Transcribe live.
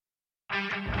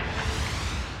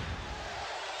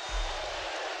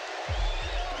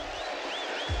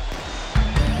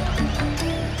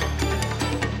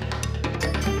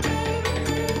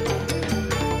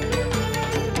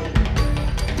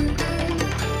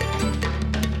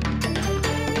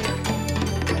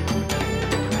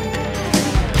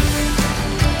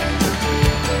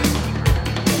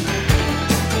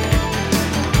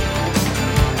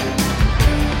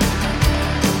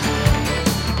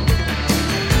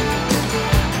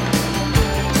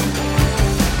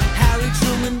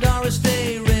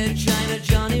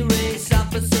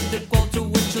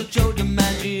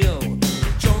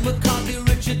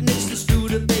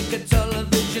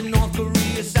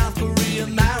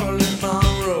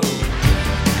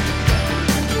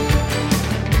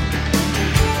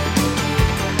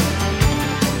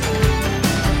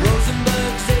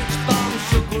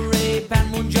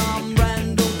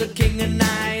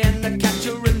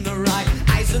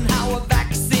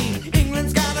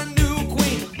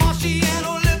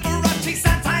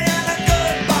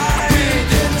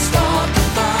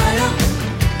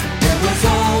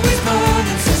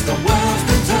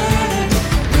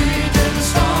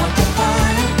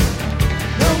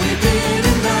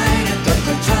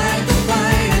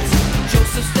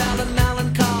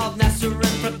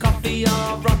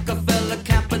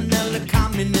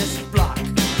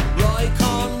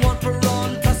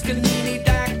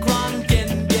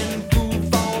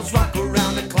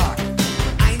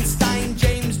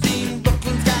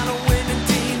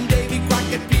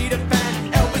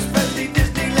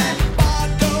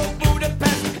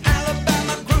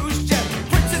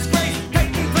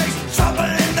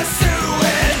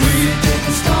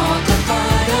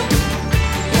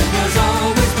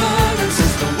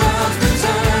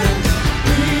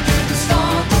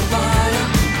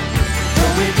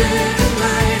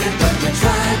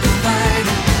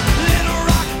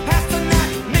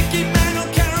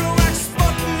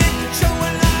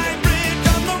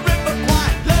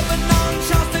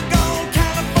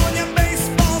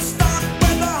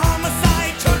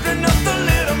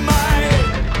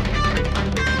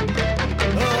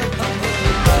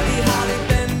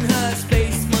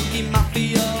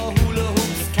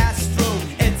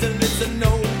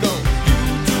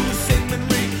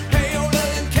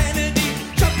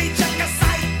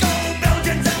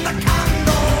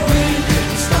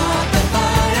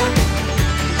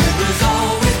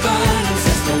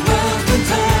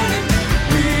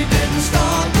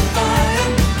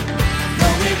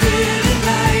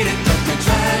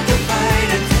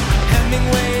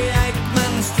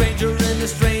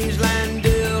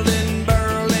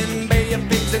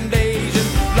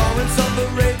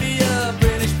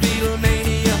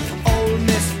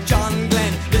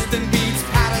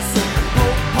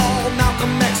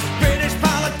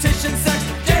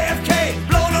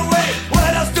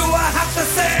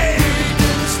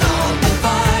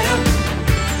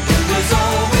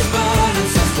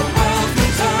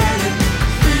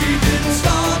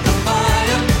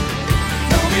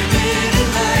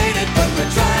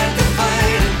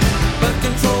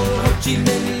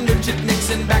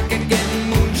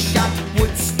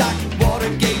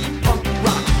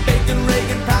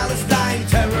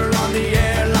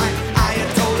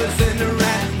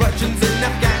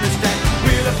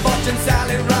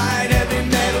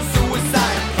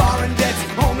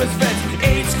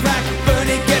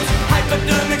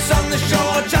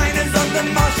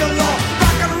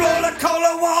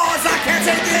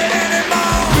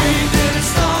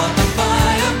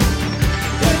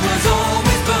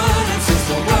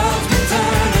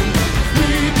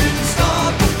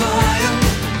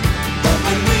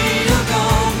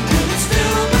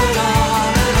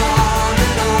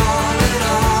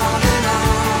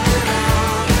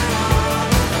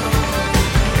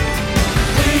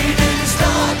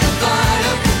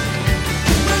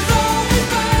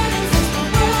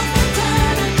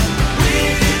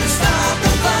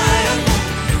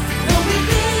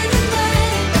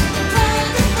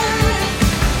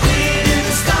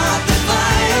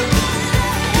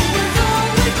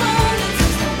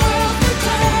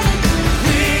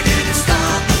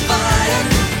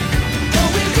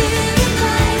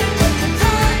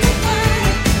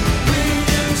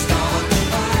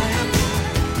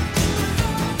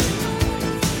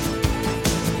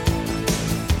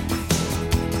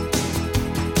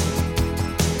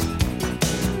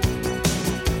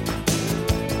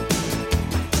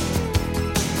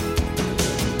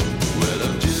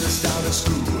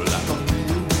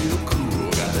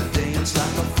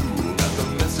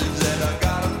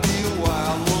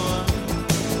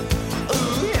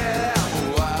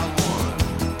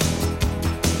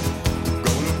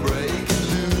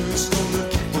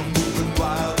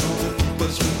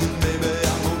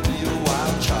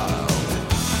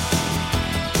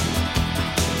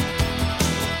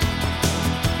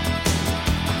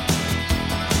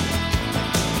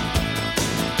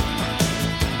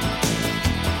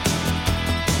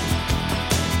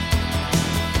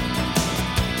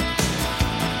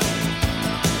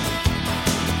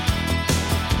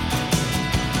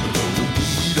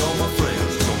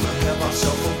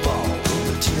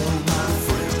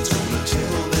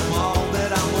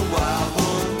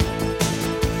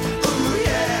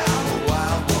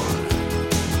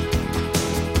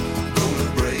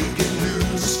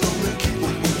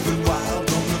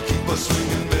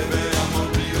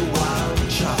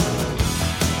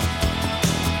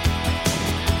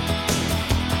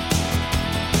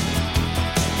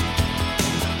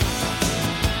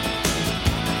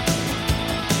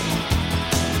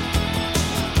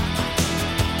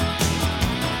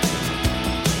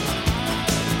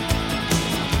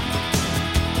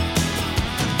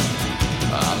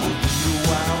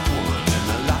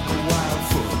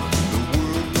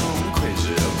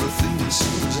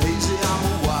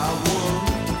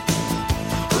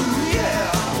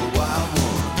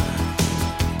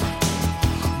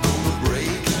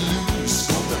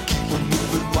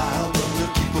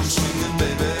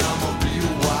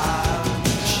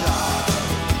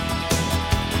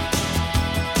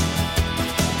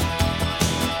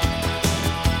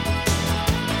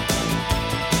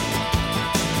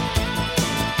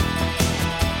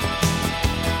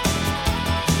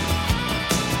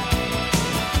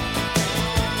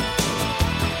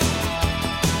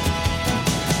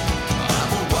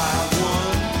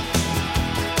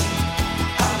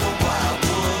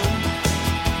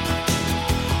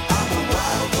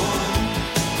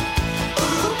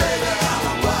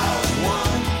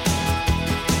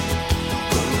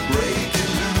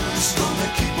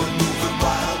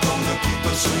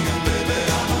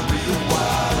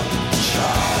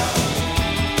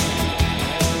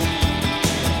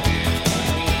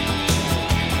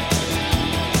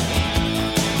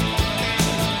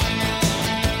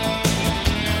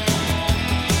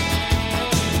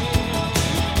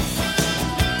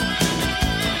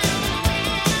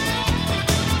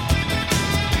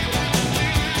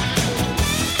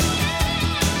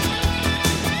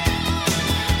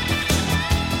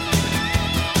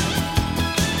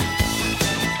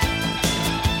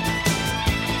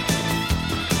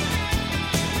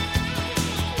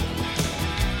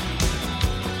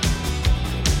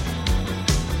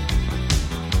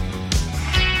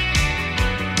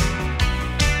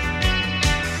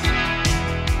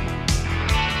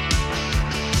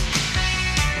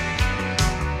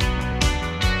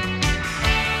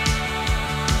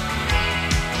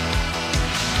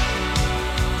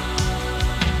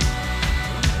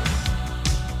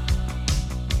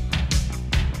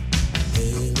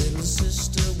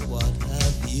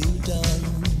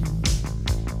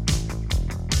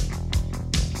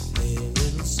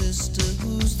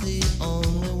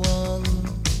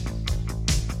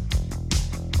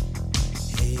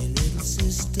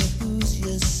sister, who's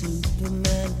your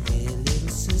Superman? Hey, little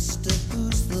sister,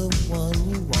 who's the one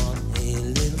you want? Hey,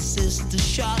 little sister,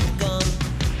 shotgun.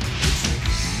 It's a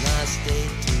nice day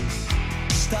to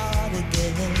start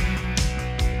again.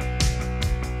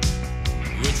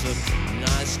 It's a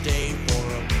nice day for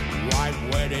a white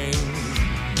wedding.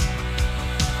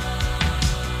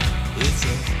 It's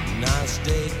a nice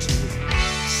day to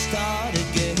start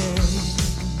again.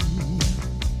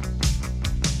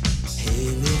 Hey,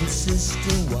 little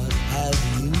sister, what have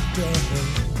you done?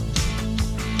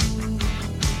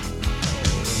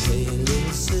 Hey,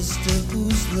 little sister,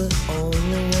 who's the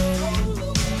only one?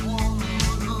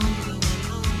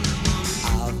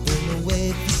 I've been away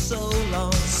for so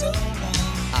long.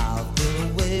 I've been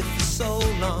away for so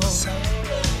long.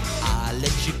 I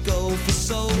let you go for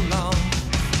so long.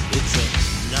 It's a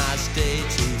nice day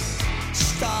to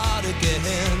start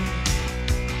again.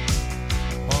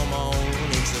 Come on,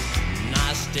 it's a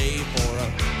nice day for a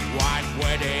white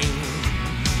wedding.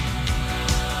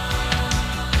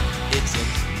 It's a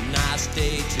nice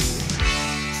day to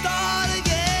start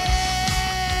again.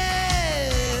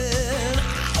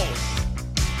 Ow.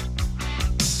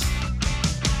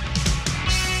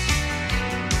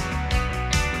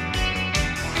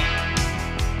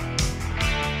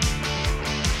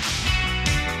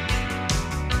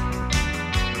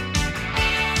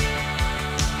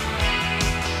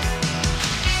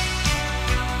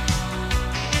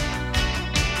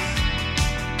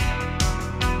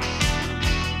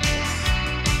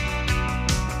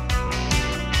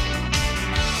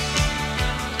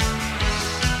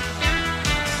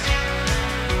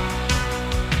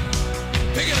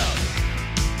 Pick it up.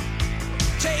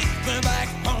 Take me back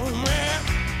home, man.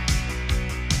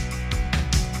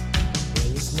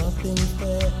 There is nothing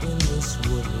fair in this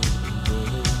world.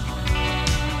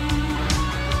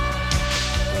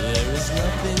 There is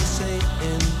nothing safe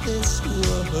in this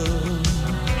world.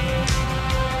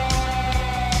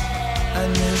 And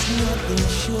there's nothing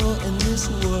sure in this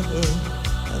world.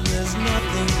 And there's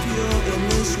nothing pure in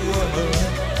this world.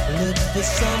 Look for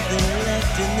something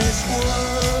left in this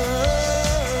world.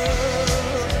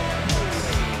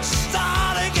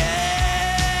 Start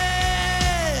again.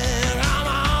 Come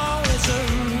on, it's a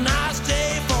nice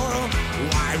day for a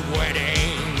white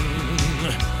wedding.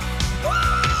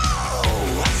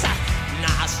 Whoa, it's a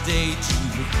nice day to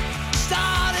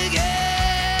start again.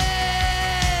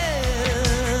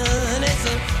 It's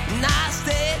a nice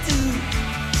day to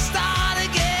start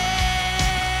again.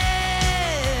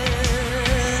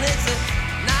 It's a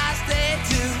nice day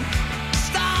to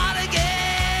start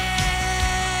again.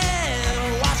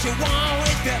 What you want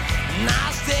with your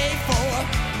nice day for a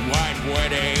white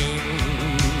wedding?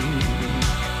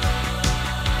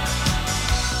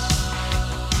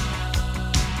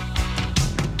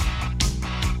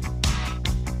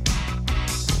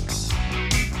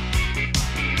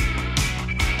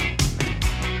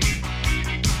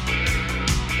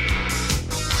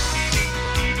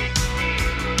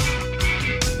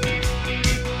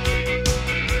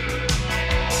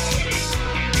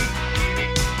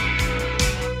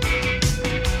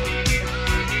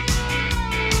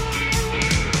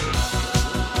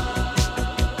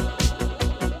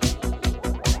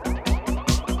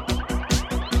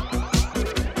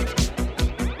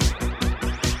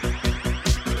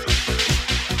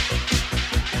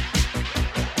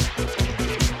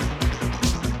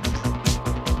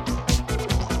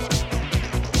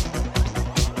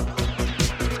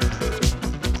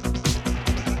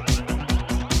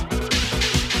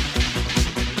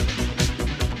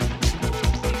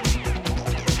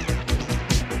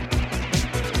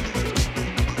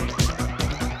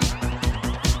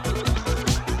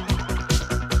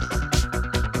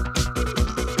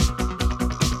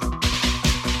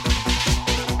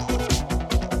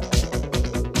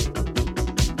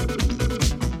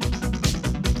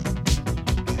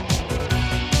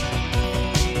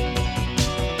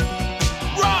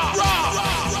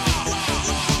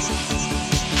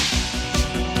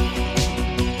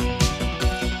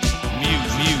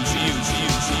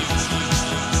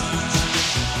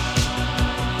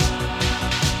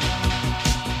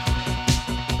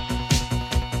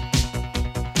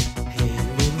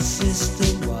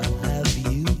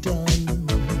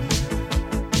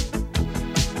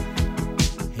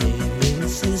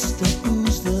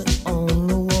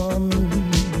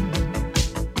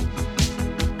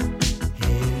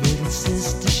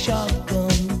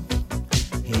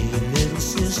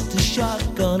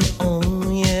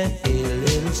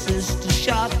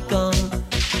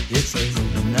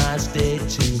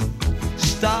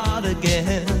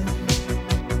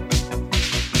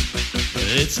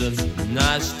 It's a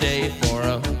nice day for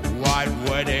a white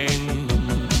wedding.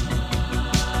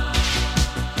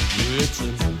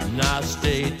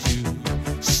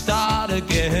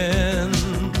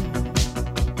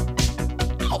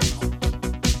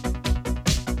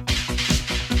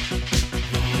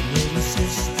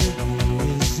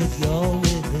 if you're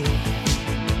with it.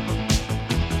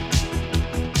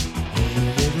 Hey,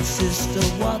 little sister,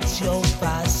 what's your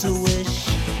vice wish?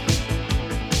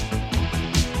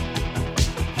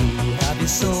 Who have you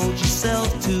sold yourself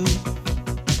to?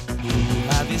 Who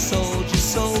have you sold your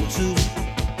soul to?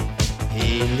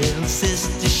 Hey, little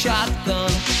sister,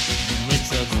 shotgun.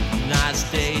 It's a nice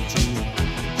day to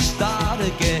start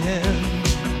again.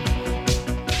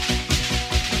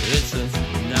 It's a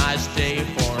nice day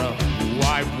for a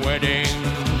white wedding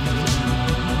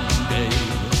day.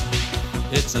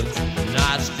 It's a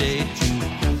nice day to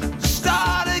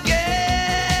start again.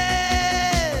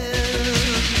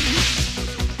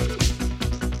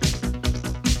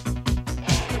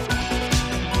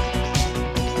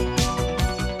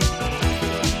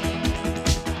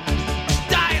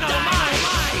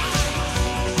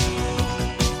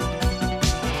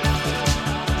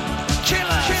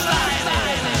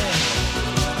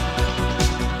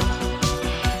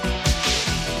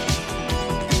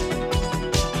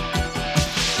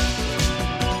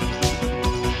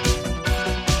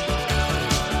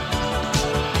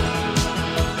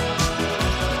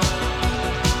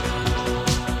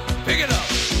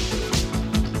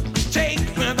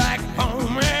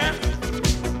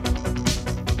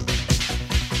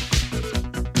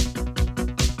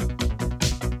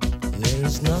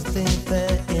 There's nothing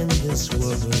fair in this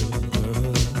world.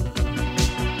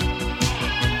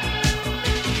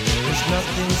 There's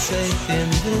nothing safe in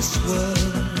this world.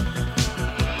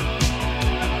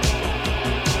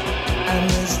 And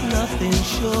there's nothing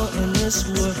sure in this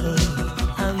world.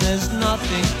 And there's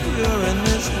nothing pure in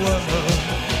this world.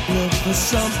 Look for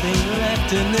something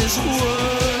left in this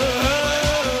world.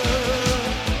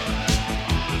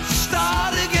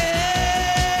 Start again.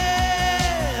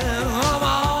 Come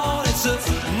on, it's a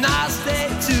nice day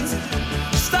to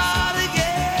start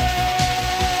again.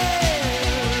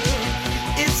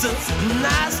 It's a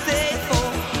nice day for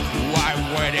white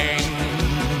wedding.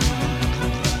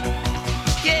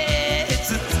 Yeah, it's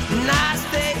a nice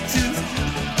day to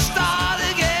start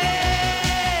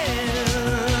again.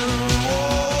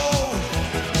 Whoa,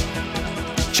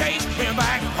 chase me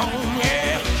back home,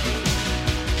 yeah.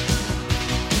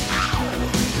 Ow.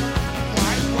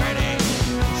 White wedding,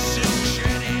 silk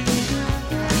shedding.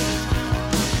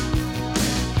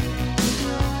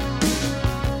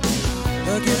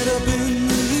 I get up in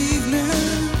the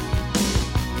evening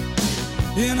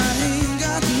and I ain't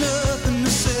got nothing to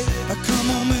say. I come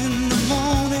home in the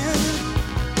morning,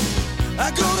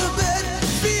 I go to bed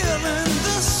feeling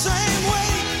the same way.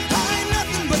 I ain't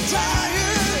nothing but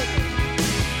tired.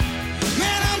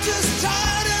 Man, I'm just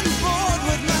tired and bored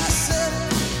with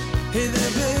myself. Hey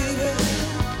there, baby,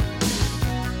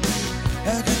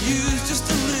 I could use just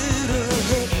a little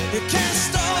help. You can't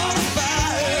start a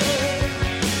fire.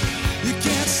 You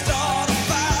can't start a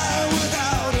fire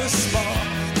without a spark.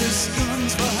 This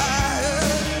gun's for hire.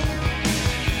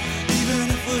 Even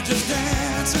if we're just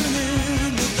dancing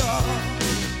in the dark.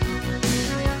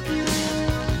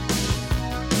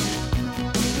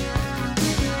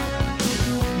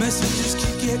 Messages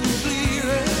keep getting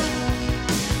clearer.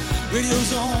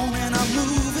 Radio's on and I'm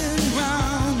moving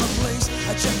round the place.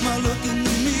 I check my look in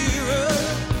the mirror.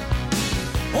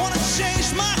 Wanna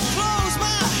change my clothes,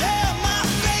 my hair, my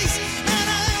face, and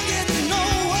I ain't getting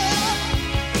nowhere.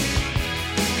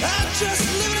 I'm just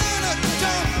living in a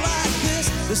dump like this.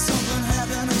 There's something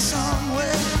happening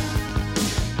somewhere.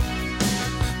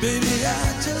 Baby, I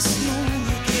just know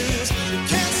that this. You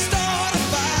can't start a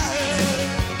fire.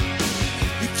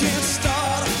 You can't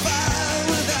start a fire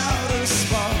without a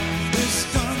spark. This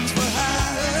gun's for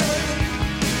hire.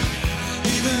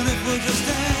 Even if we're just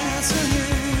dancing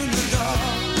in the dark.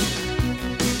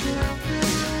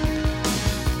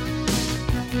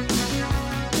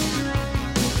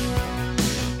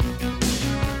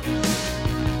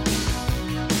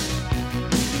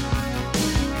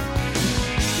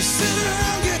 You sit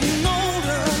around getting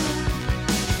older.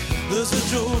 There's a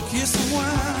joke, yes, a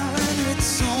wine, and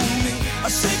it's on me. I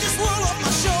shake this world off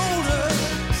my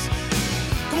shoulders.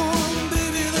 Come on,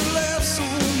 baby, the laughs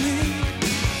on me.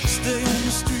 Stay on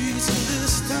the streets of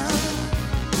this town,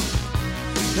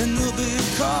 and they'll be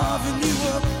carving you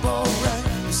up alright.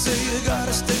 You say you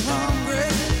gotta stay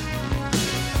hungry.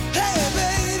 Hey,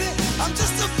 baby, I'm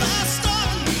just a fast star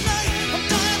in the night. I'm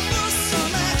dying for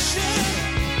some action.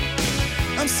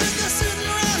 I'm sick of sitting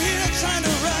around here trying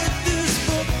to write this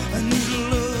book. I need a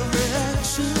love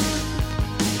reaction.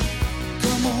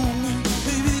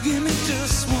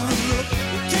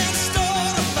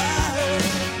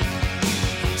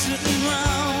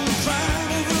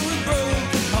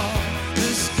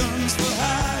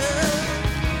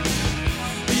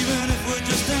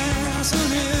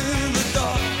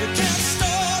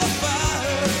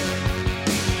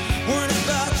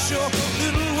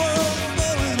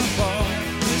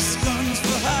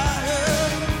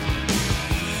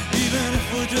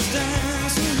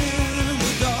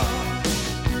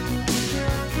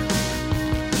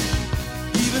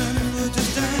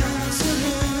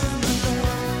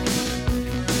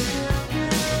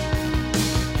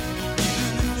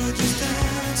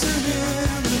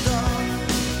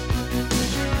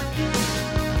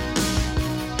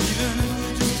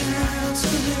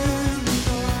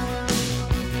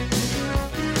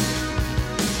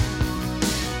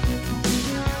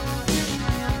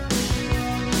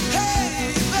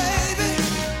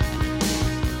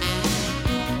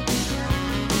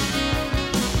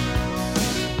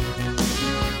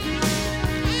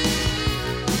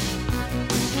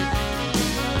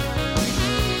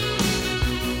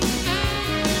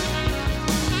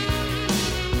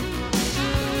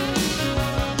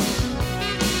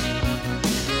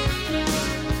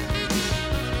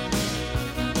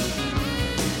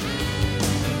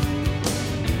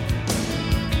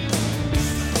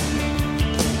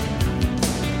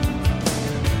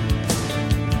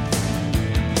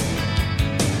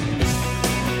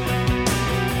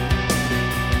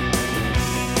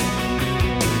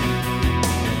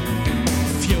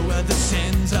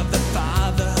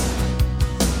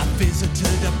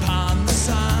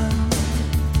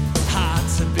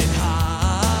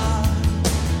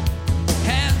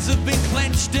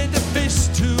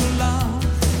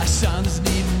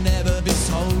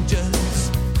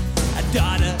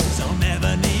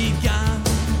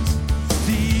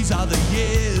 are the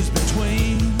years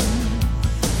between.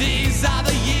 These are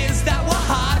the years that were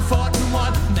hard fought and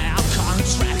won. Now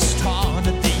contracts torn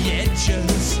at the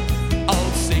edges,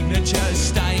 old signatures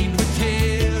stained with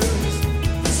tears.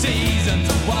 Seasons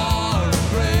of war and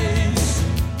grace,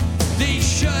 these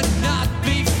should not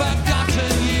be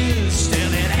forgotten years.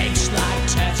 Still it aches like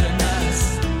tetanus,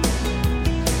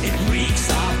 it reeks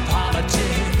of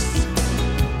politics.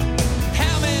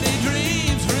 How many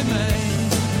dreams remain?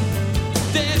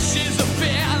 This is a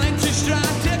feeling too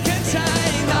strong to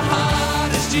contain. The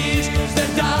hardest years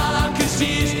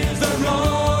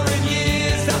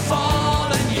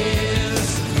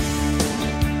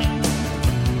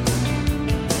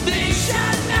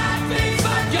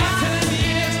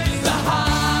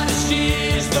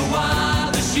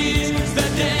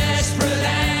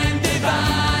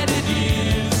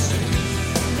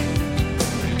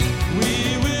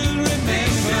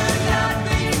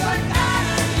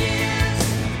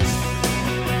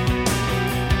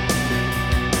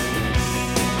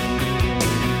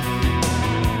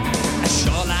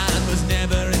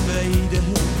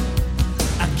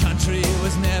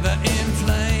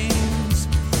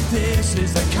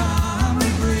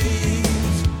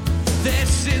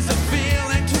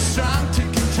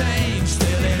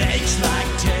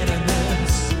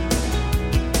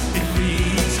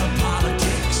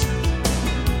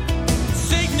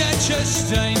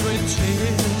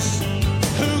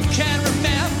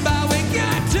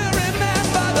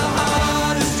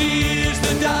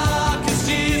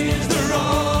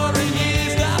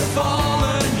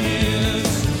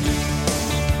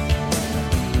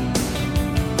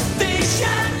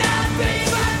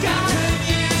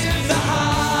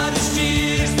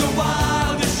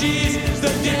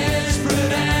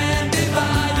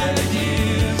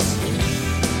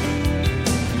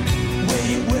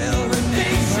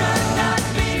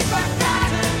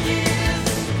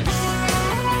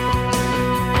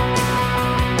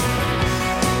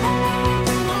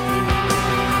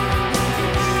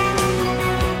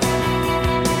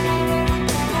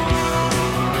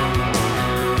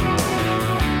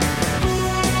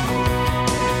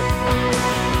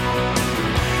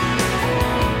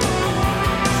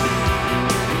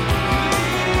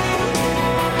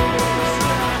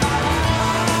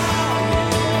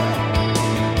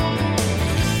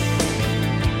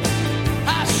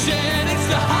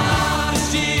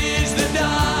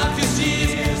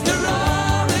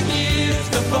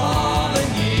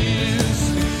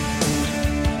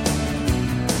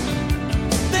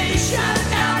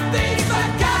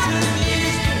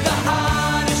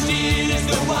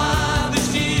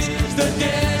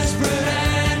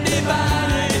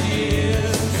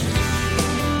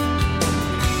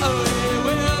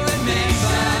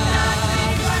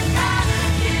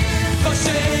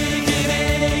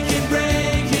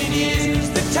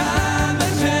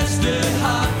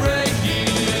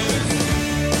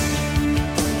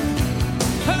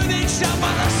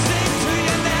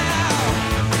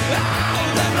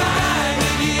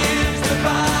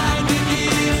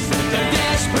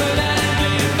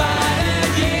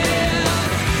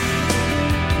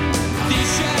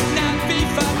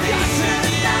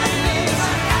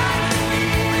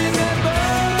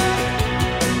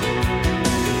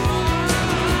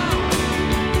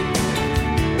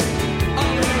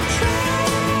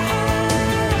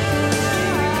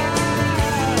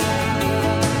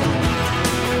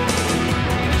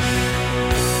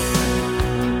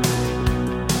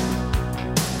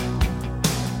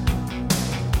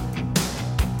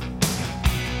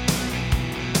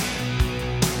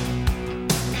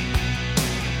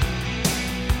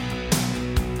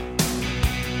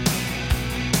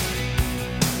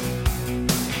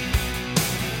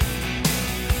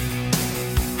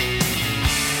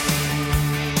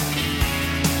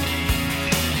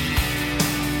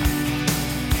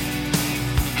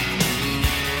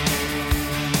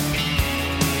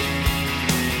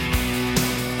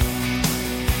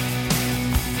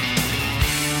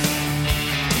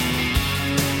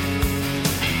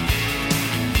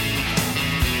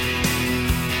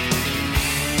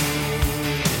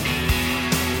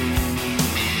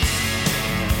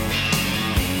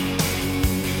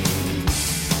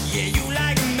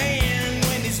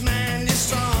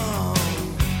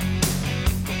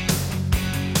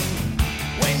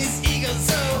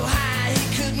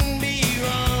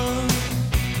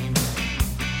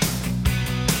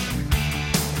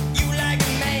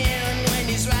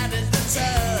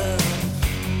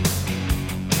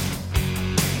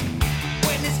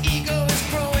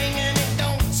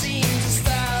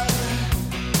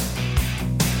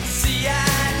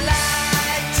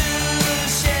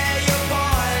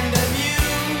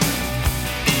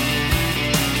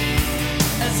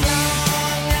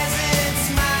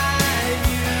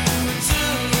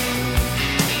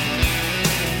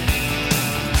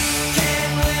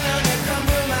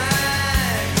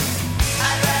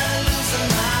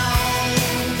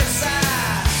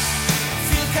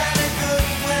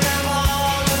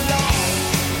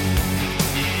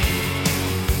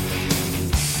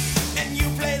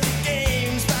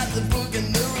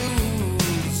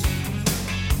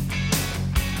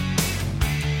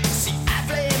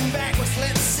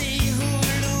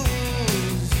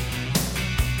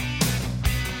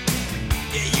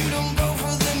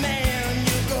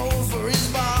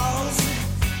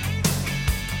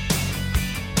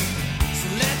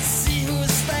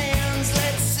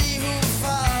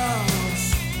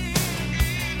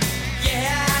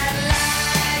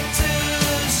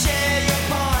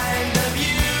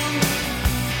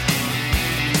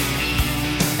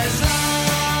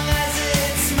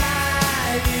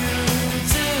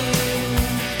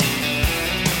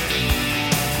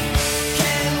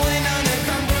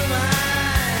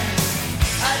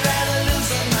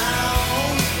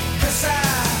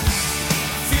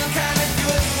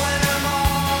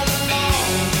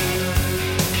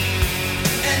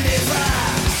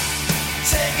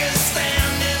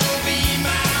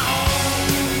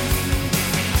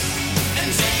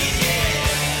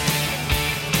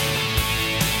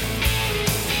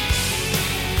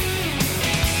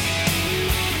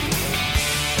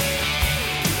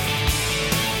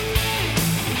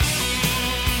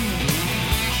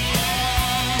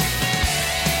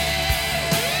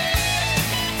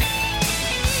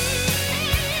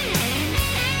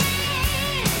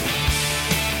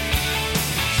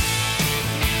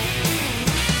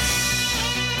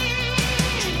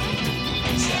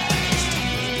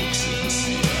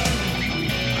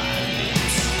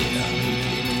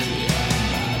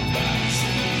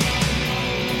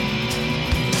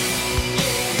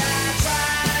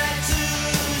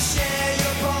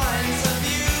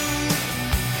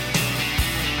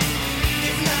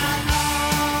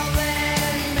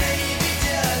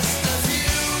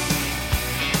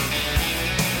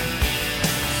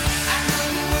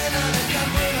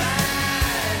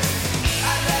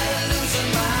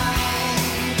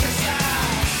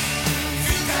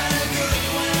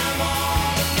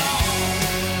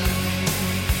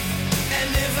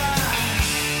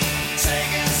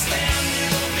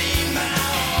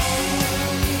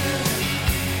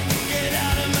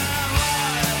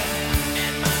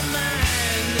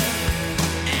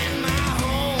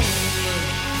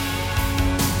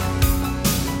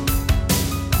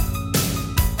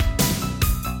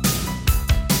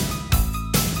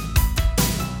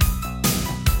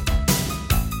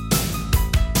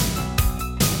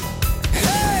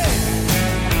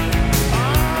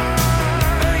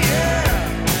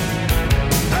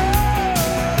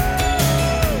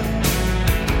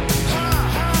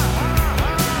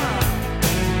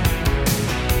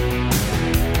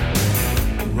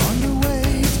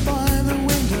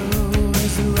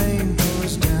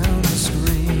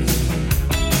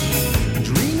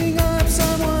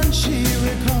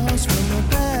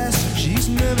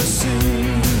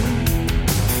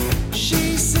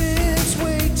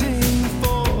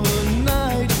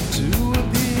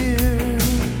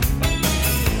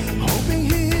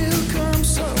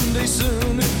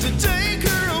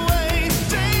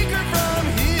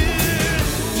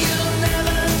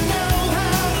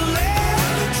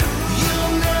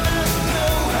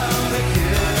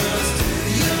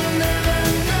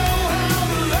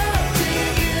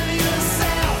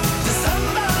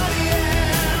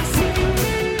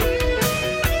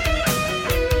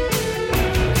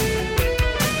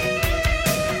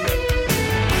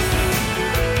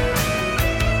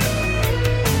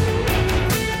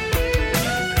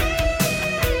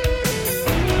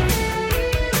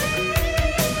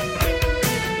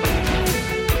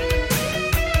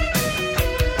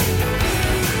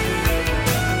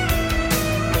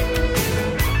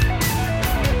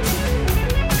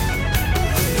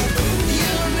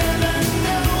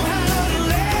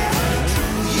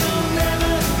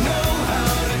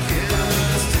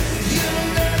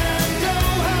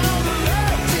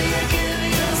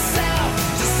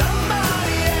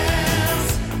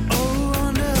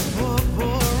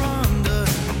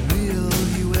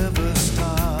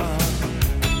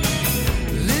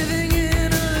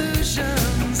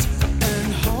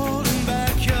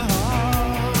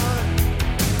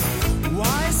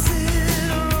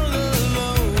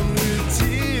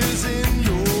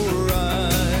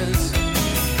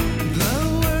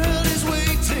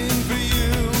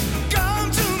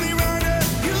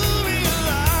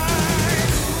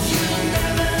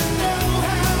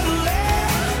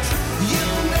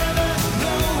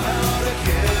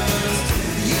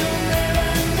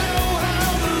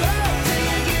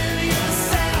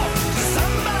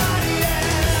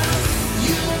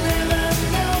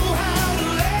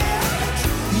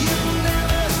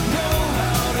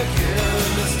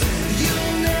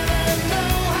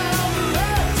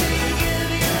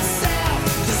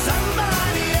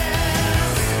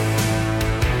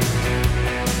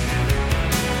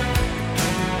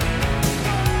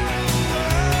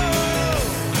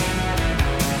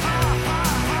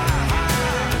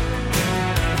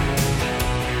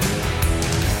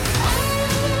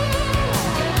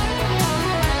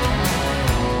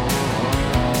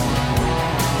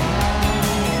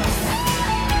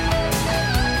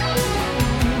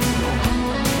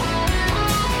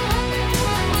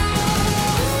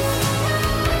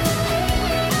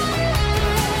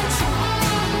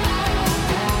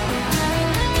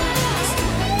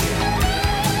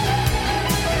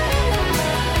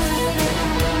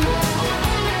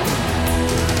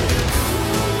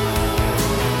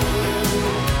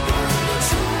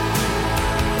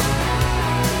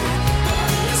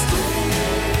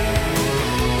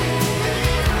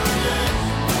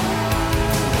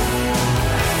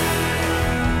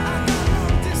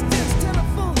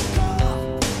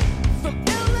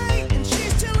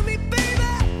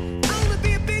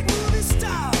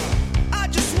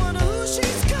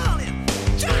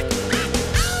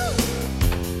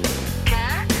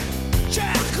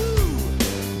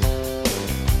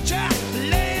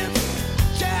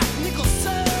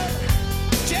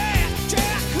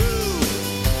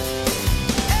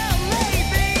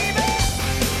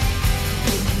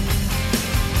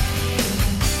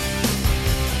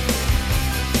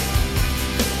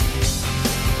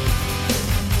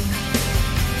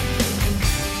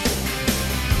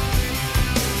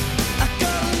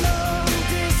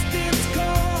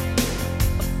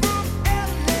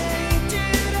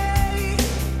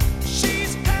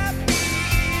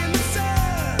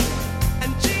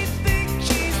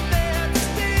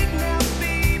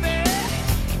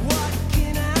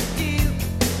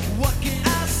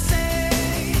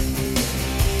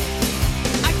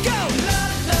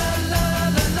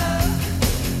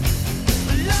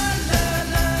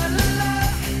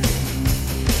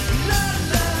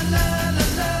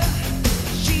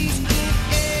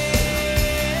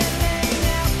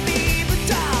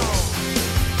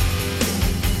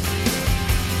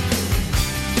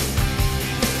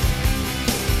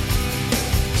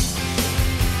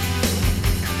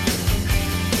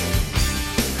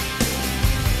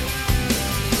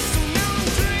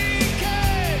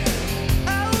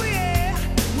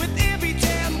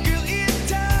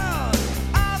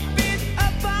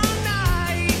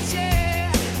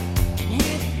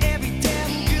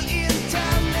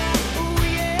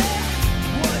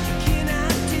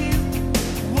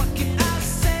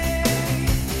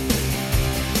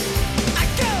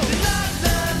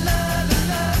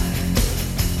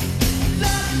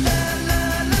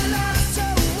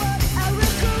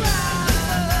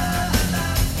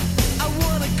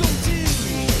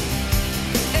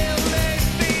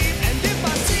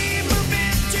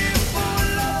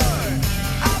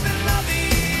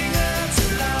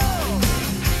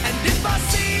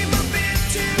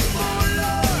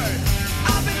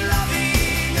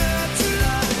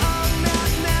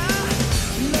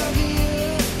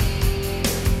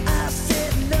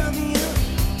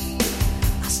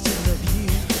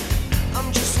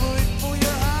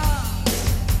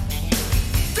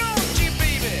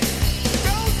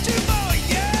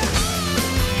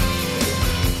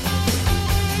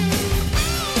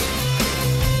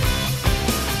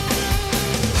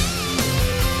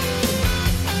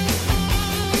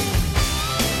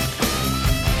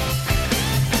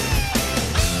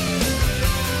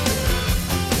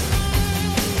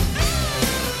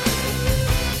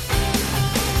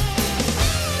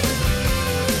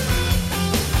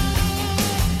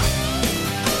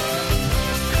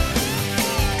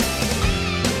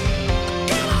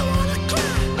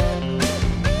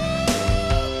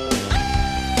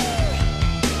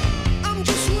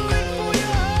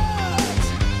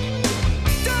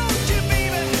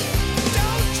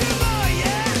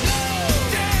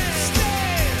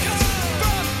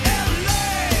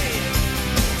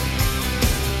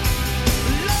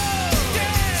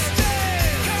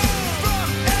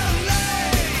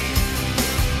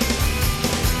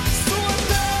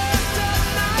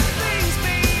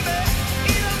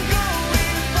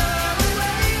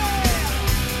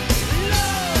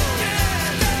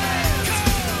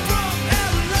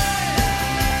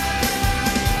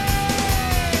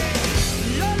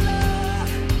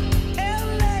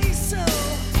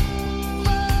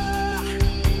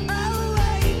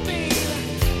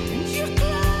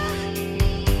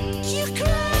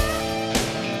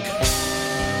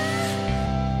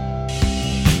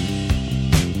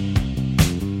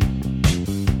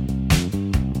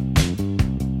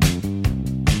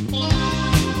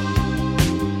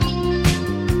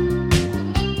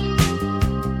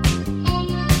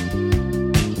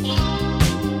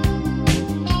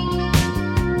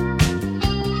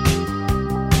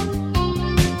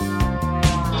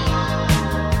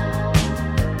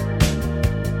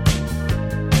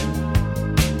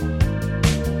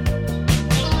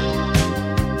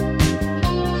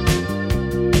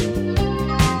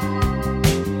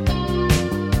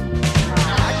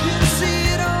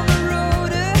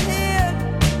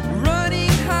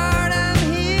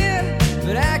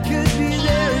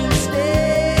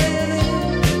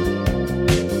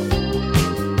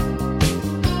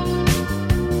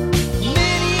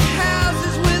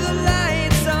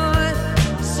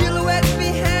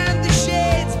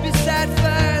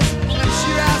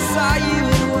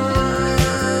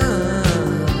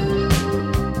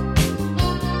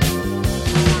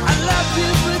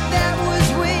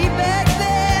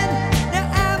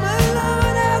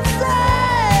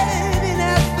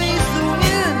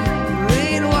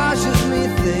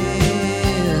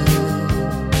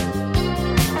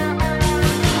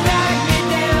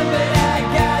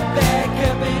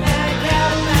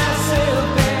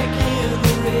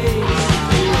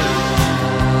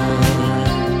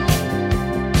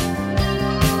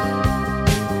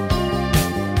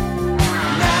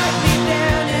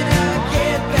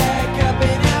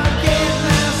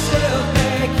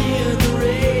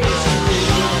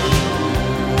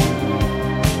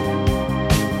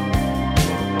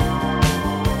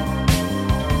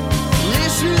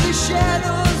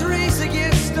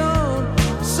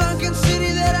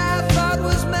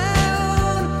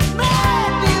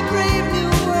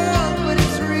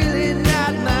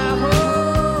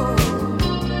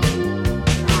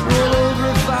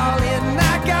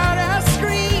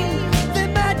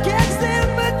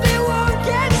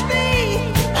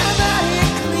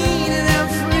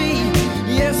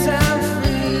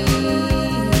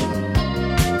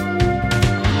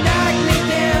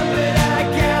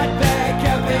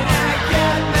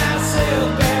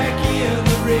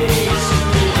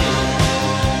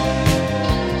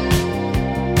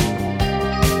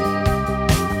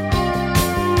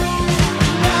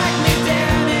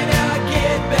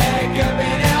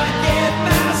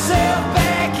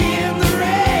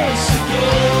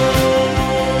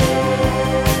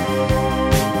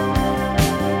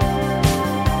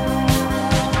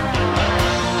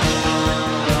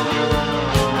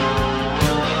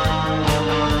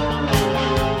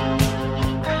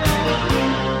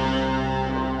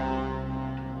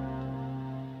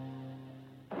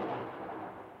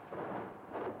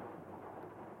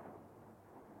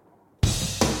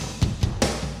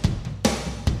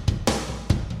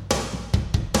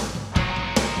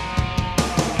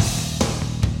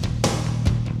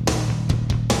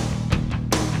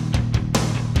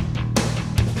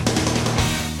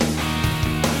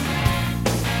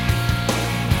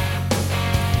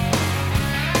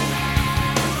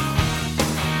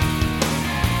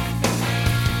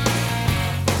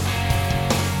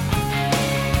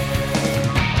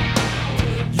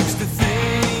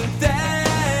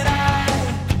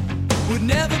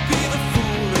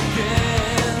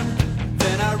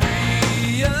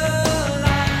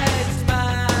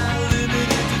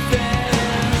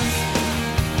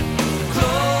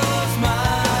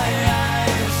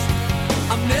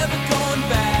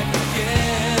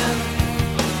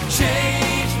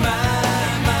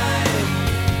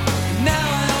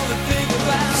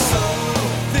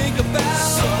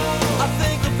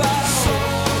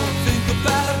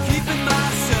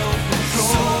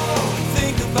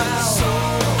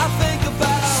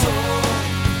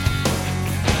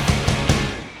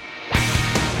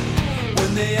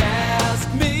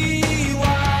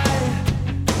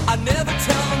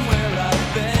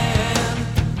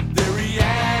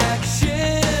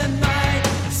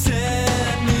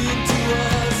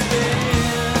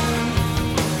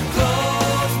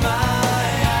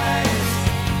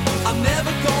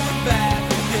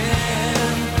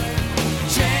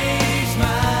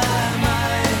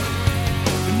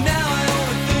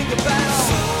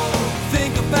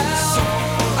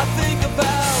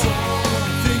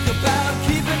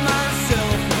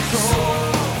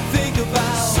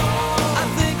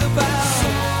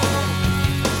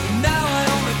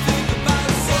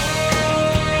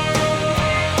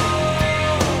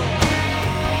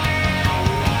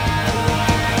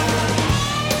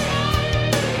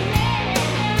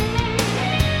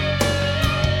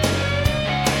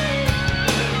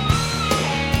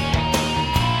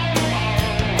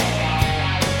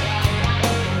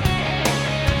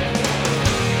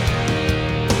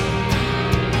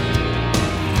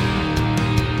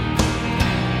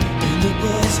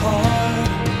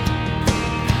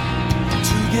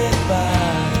get by.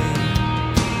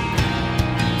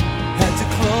 Had to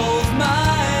close my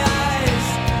eyes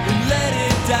and let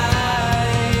it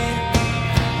die.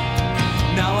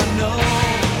 Now I know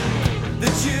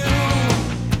that you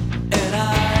and I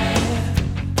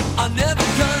are never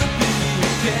gonna be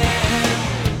again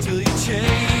till you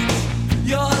change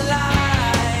your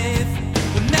life.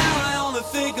 But now I only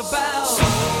think about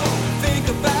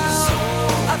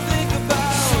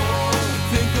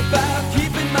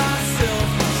keeping myself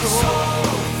control.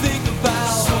 Think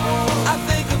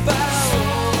about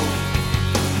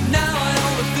now I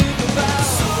only think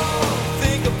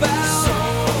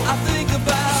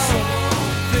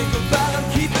about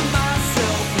keeping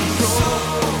myself control.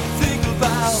 Think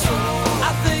about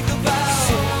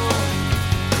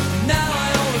now I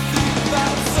only think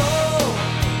about soul.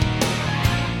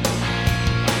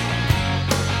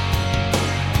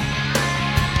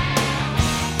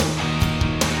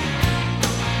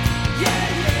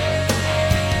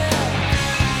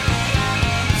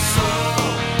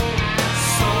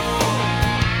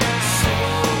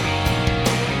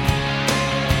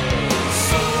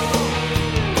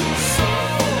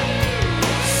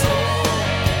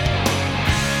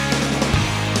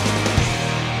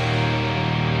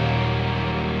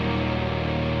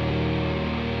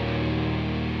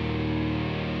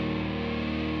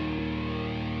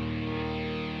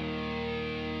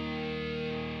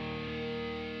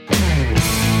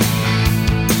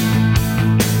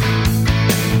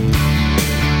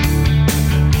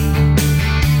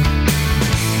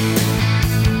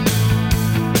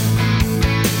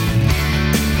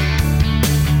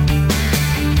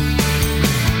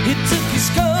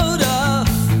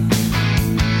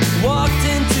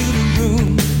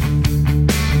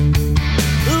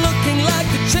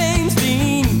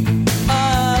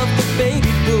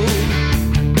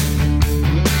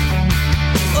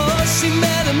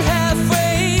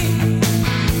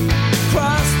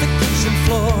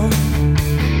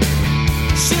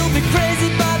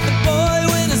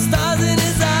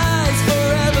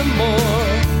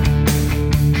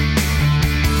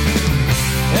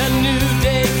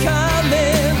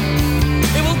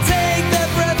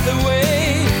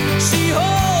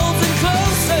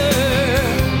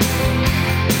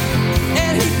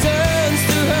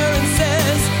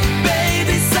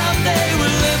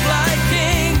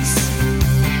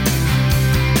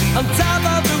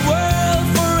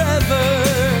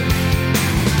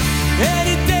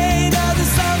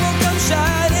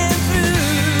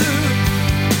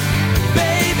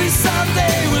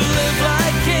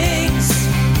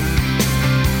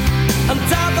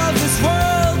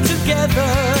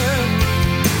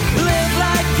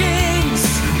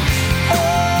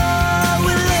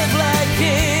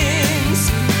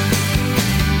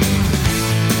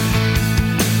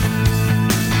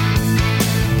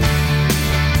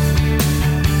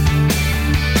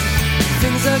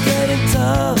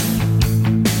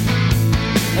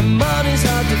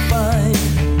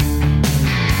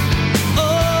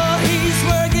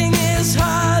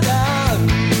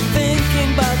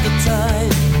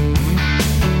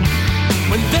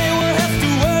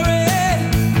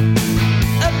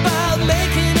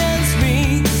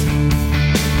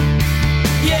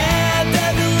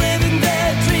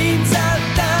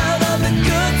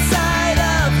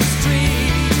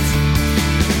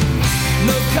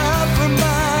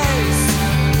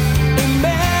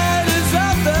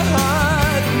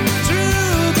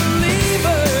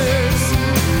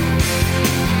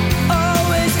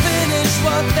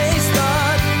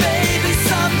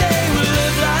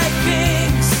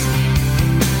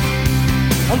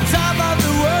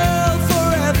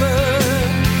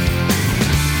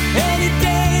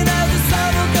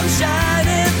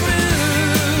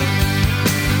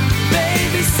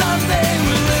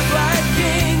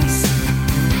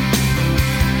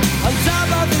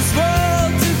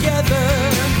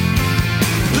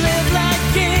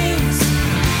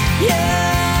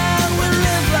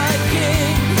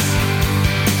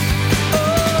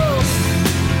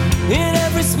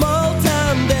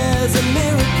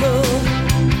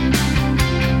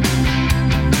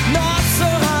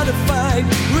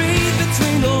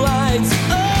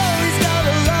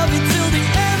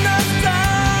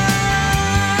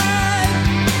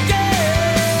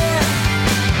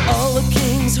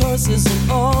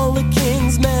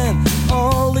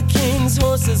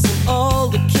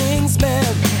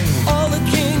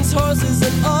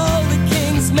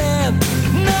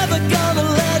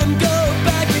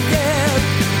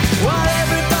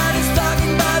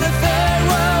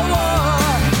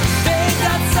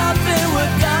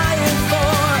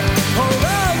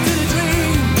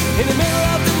 In the middle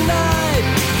of the night,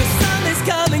 the sun is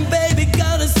coming, baby,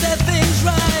 gonna set things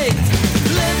right.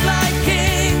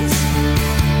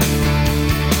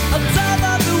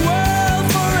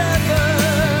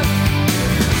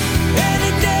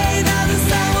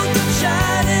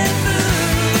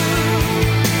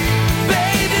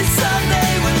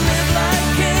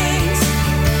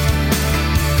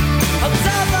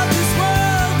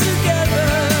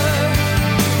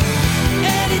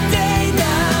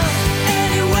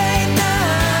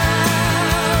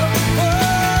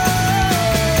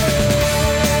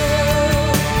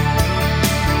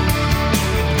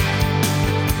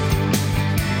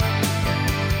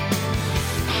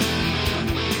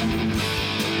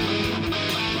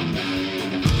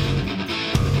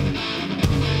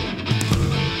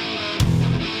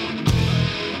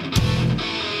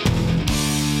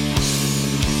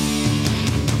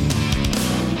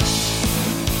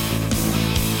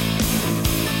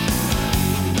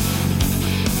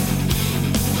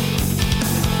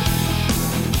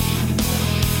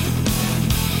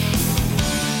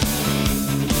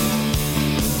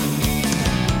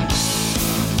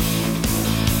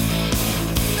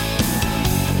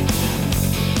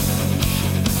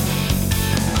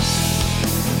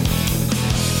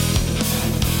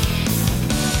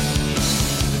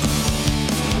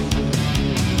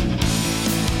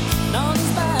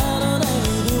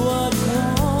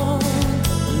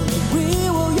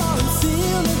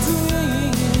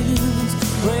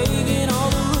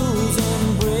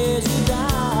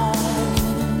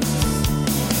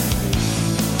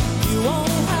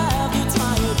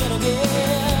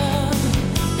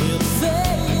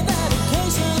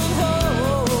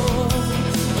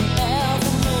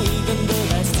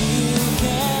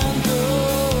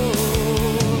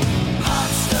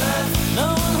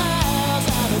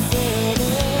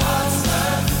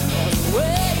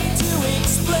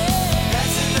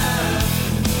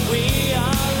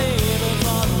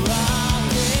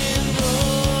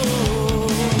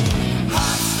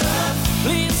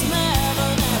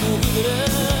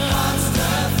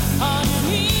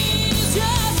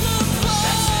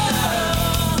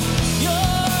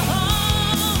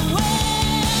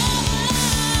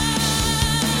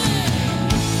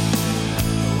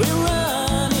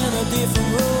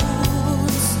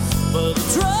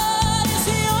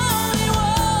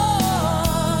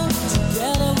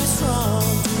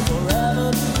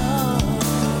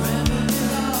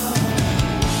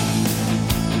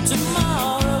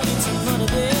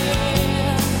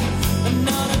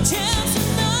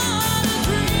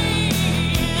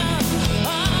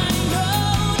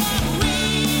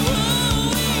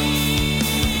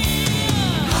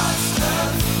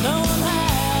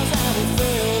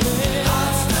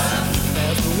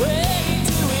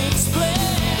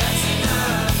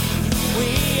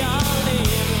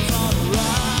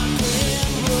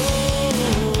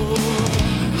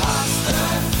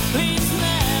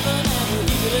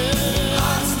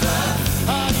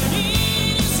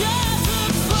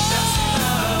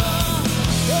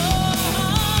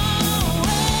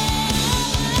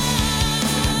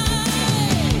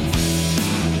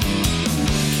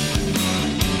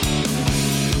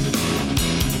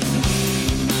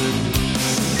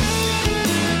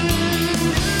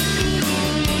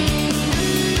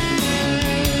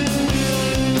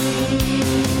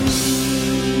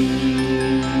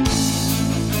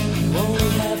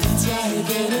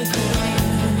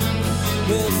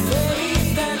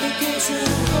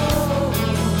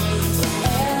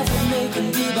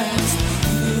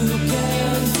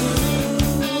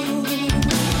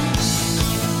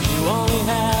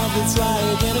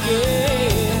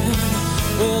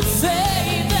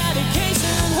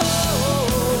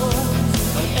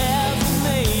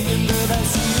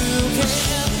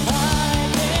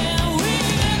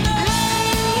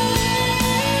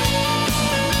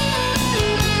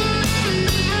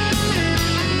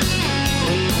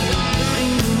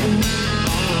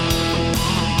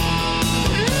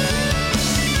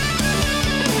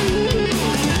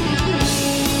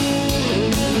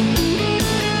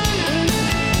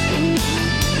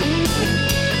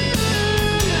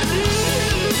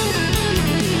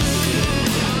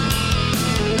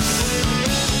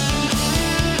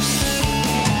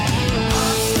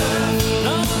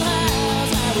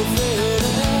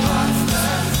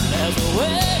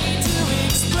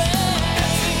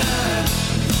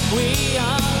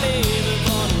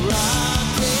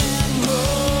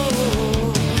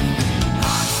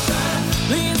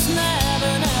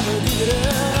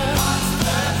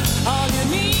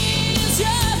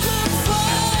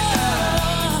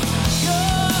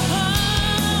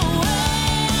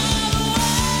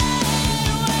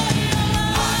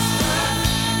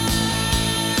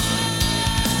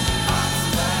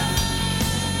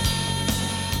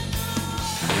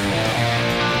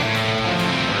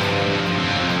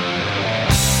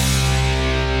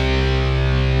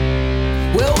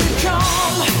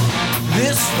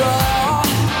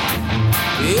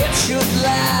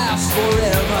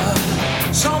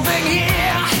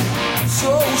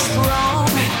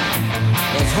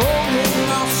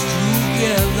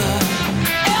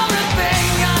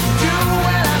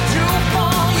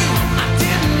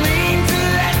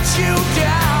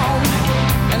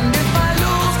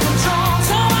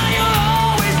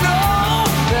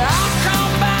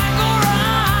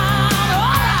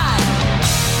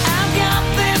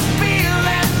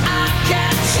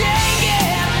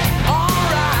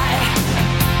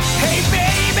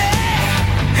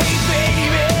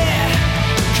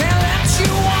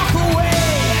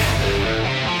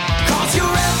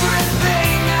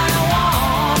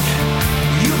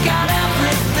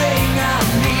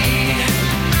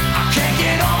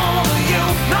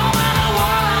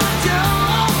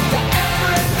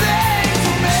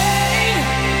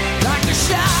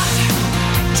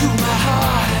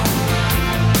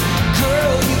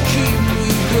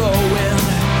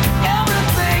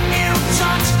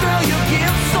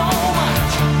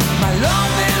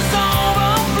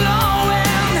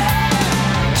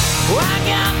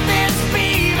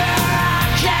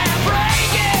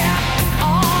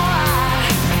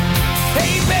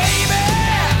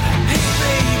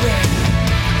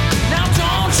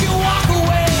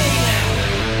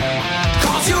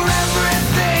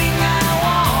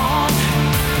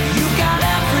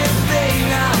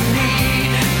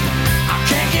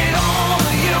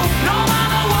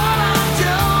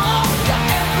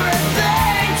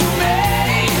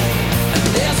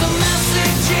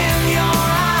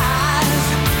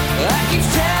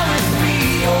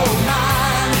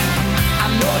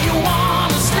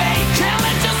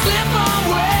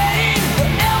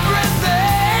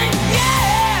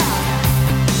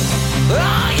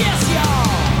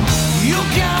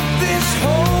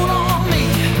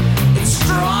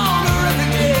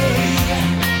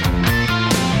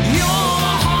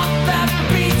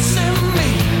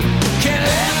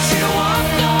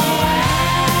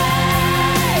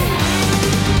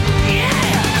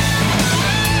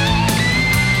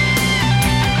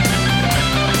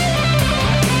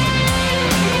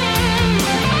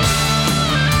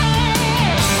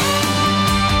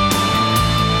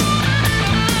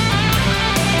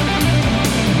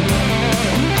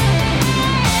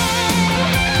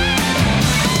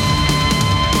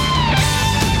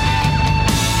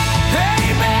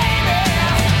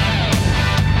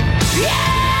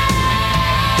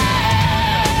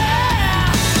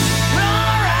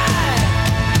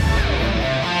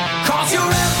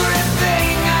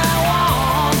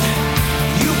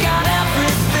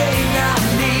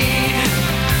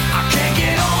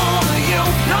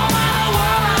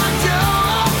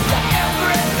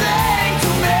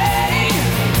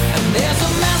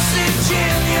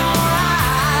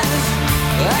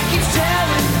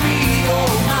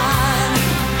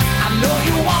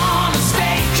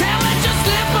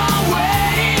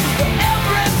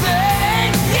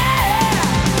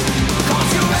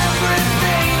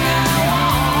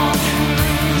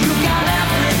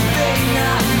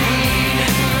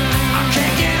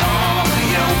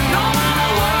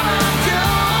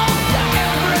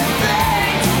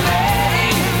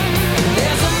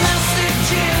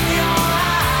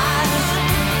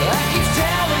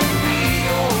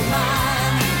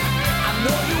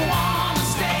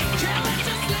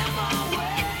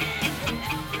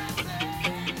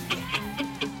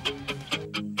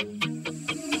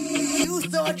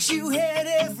 thought you had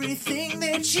everything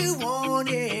that you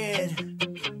wanted.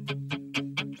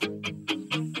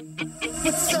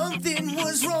 But something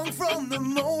was wrong from the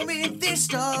moment they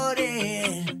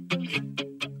started.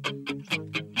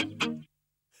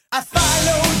 I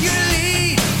followed your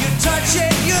lead, your touch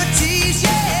and your tease,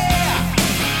 yeah.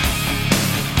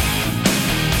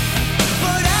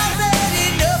 But I've had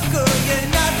enough, girl, you're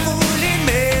not fooling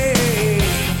me.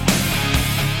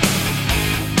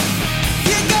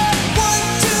 You got one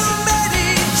too many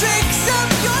tricks up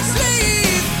your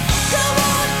sleeve. Come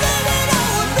on, baby,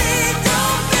 don't be,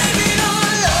 don't baby,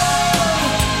 don't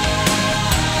love.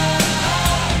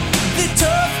 The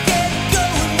tough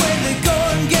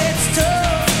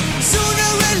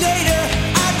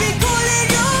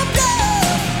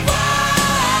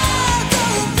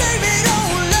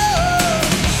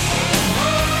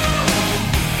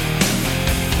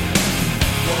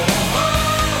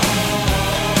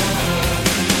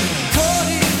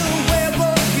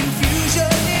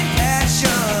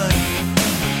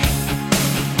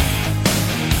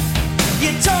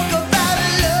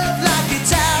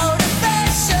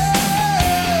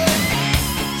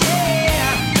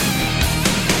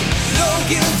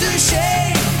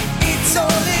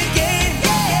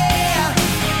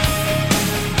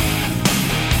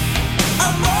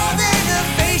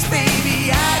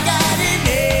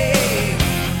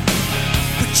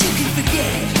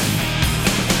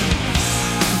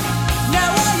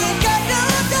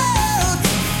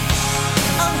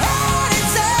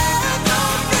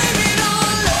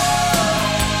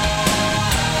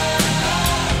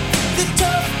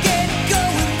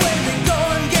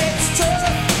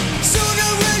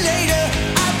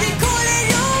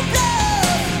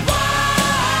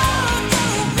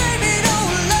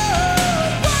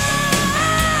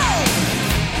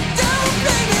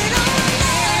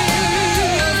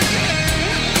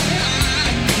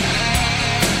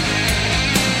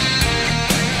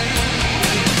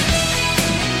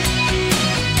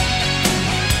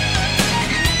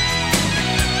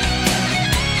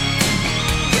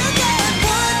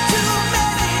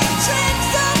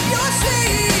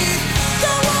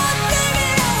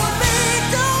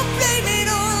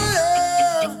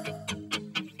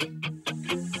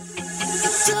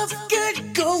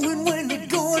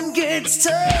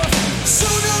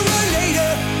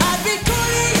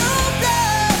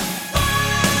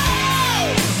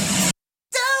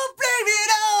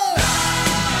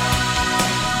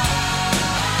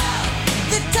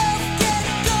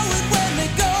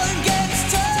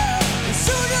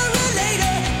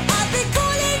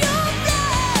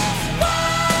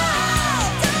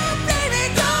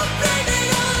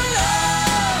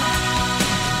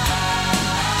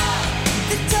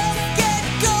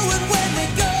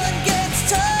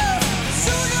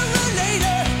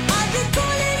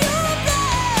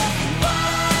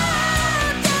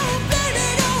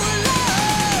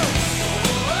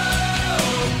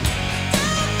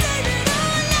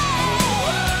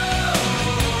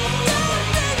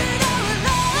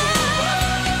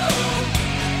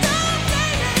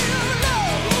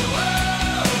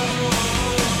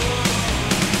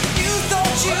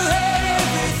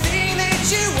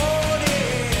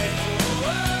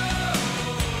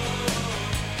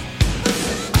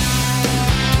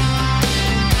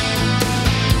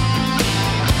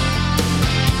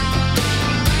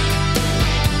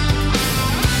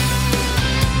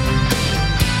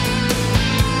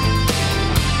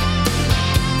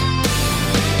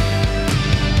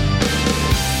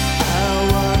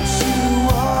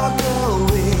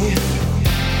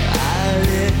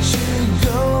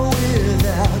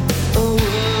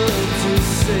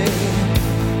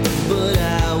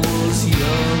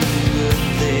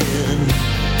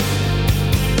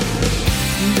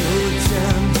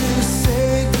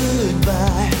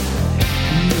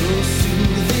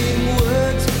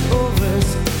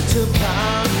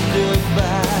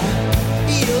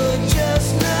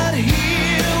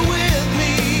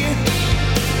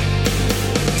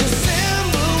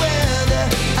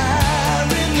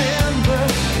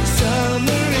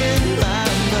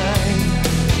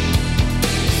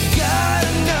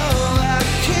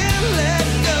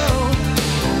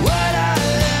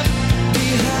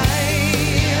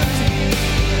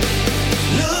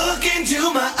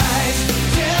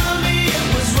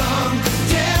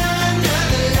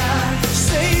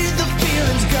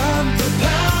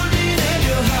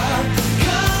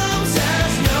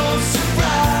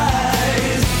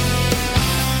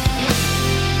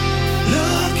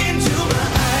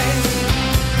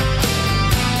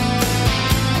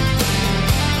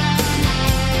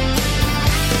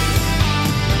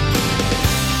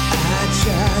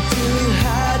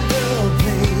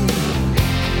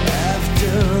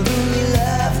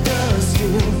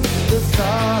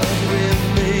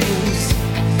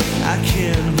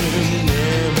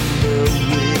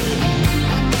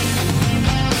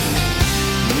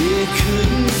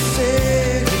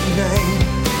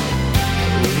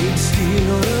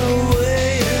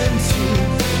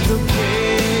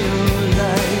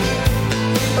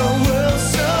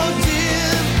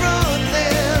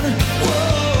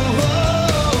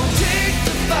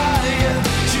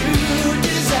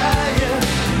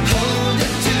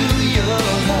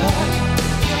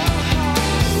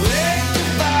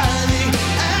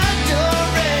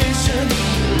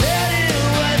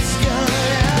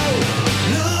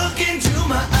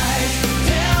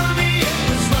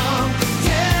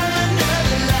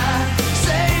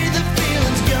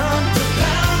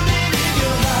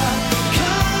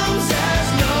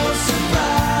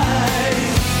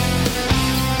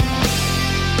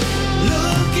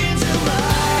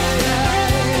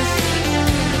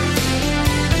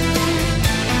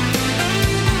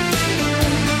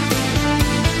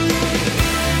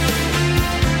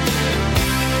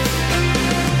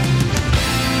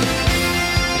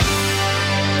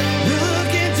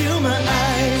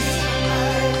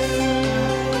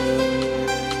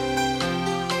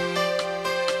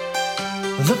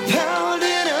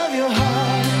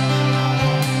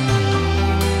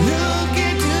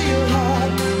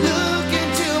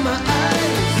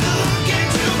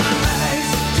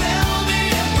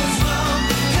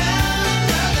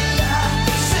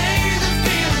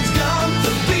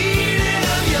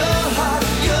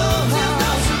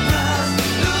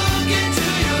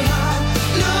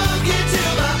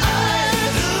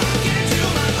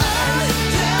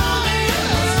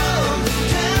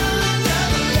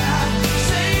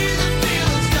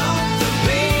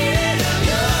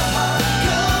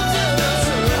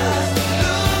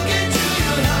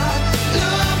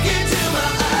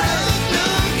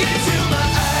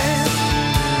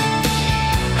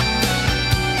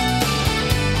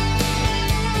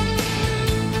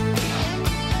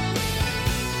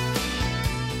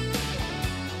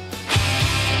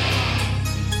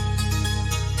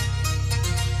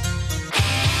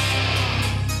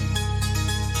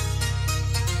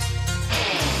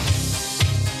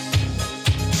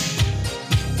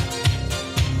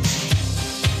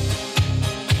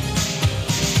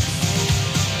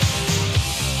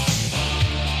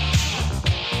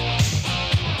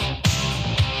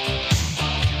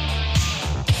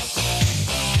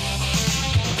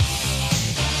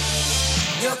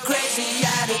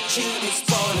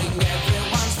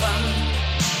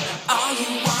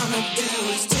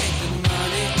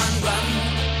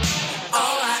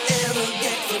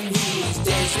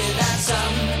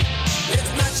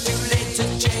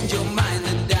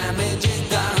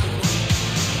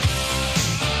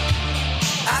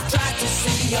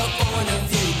your point of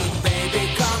view, but baby,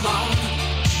 come on.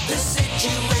 The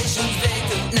situation's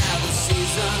vacant now, the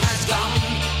season has gone.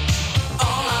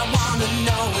 All I wanna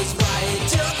know is why it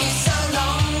took you so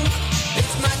long.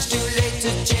 It's much too late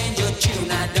to change your tune,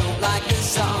 I don't like this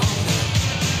song.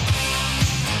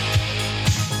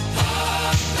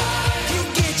 You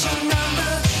get your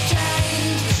number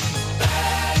changed,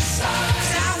 bad sign,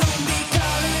 'cause I won't be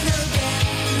calling again.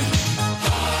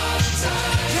 Hard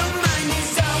time, your mind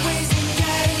is always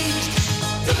engaged.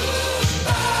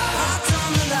 Goodbye, hearts on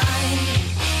the line,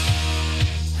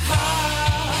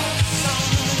 hearts on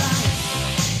the line.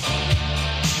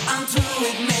 I'm through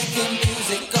with making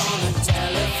music on a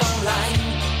telephone line.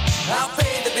 I'll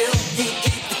pay the bill, you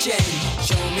keep the change.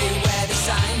 Show me where to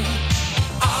sign.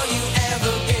 All you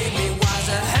ever gave me was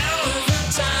a hell of a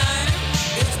time.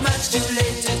 It's much too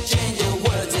late to change your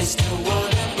words, it's still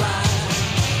wouldn't blind.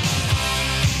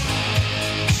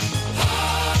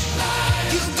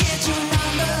 You get your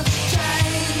number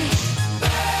changed,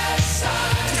 bad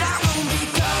sign, 'cause I won't be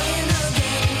calling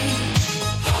again.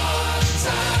 Hard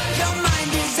time, your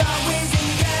mind is always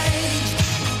engaged.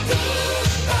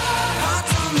 Goodbye,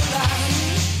 hearts on the line,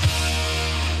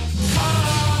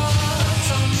 hearts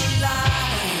on the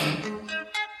line.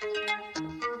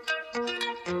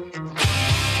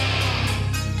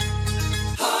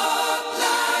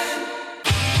 Hotline.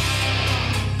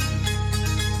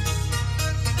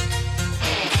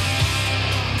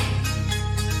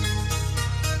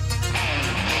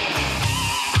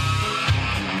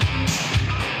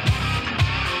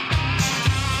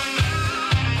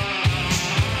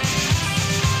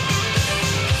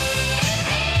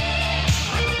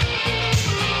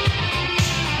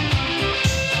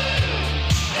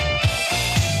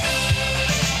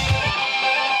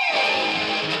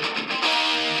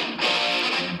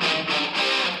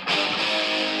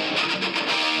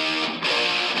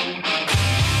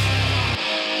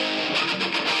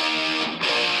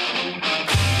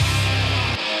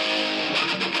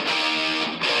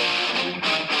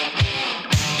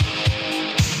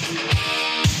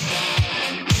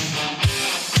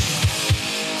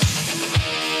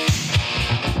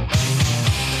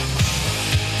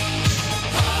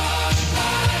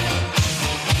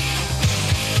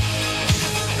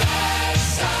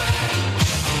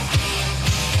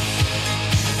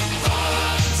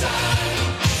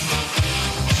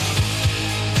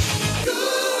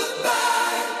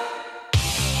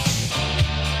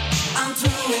 I'm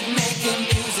through with making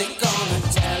music on a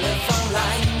telephone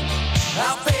line.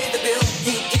 I'll pay the bill,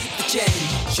 you keep the change.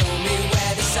 Show me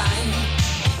where to sign.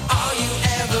 All you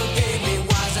ever gave me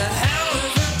was a hell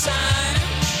of a time.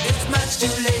 It's much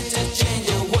too late to change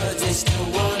your words, it's still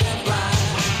wouldn't blind.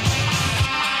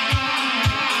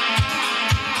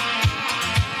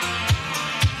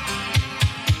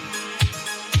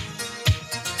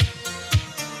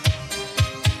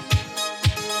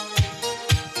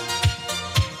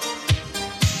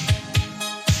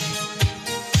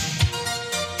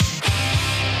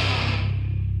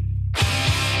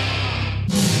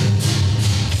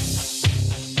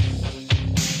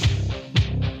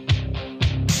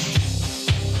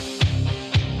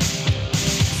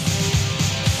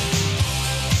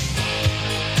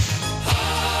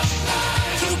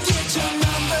 You get your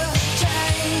number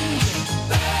changed,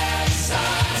 bad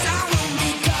sign, 'cause I won't be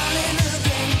calling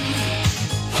again.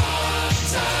 Hard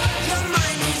time, your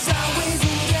mind is always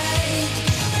engaged.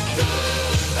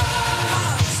 Goodbye,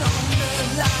 hearts on the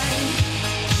line,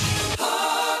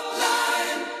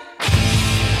 hotline.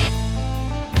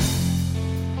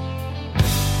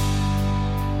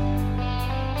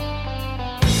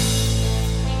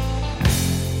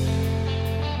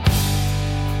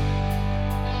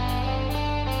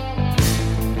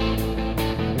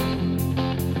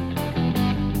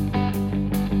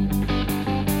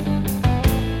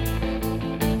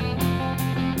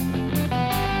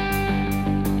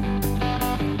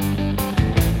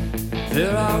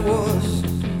 There I was,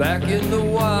 back in the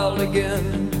wild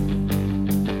again,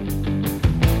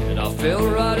 and I felt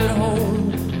right at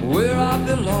home where I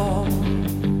belong.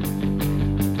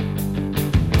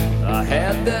 I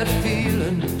had that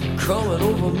feeling coming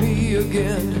over me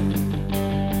again,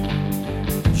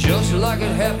 just like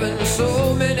it happened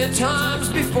so many times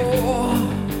before.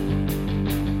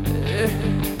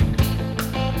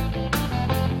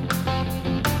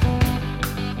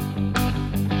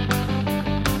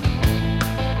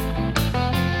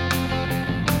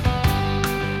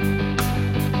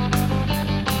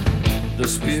 The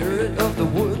spirit of the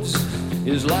woods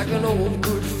is like an old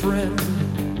good friend.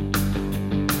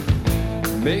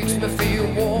 Makes me feel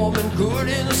warm and good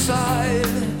inside.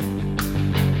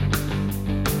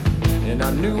 And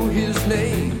I knew his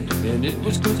name and it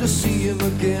was good to see him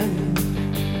again.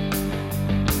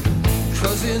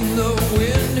 'Cause in the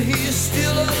wind he's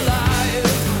still alive.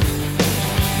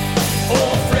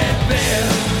 Oh, Fred Bear,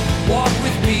 walk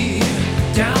with me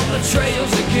down the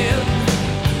trails again.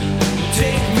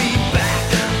 Take me back,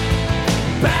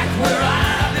 back where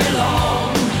I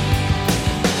belong.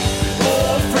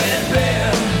 Oh, Fred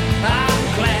Bear, I'm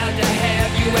glad to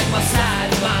have you at my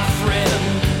side, my friend.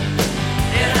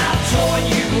 And I'll join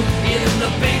you in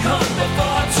the big hunt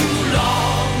before too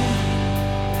long.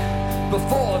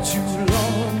 Before too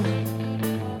long.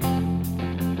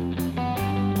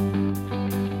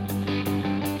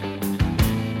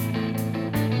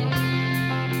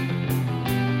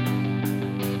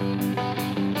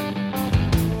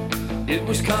 It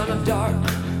was kind of dark,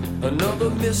 another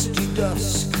misty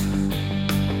dusk,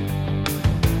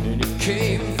 and it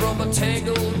came from a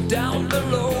tangle down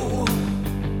below.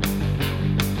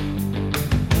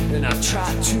 And I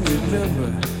tried to remember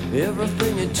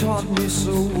everything it taught me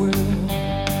so well.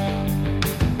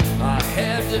 I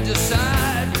had to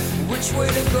decide which way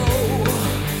to go.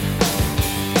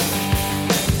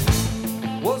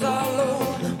 Was I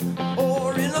alone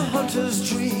or in a hunter's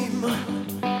dream?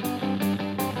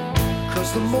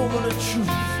 'Cause the moment of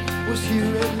truth was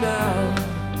here and now.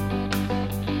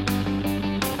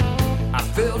 I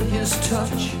felt his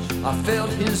touch, I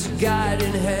felt his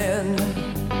guiding hand.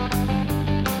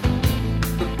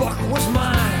 The buck was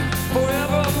mine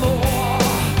forevermore.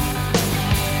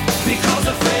 Because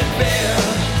of Fred Bear,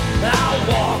 I'll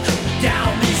walk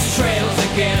down these trails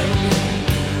again.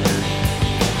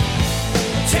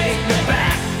 Take me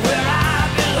back where I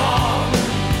belong.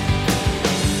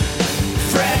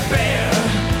 Fred Bear,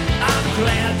 I'm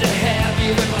glad to have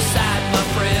you at my side, my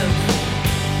friend.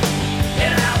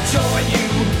 And I'll join you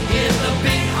in the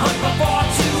big hunt before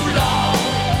too long.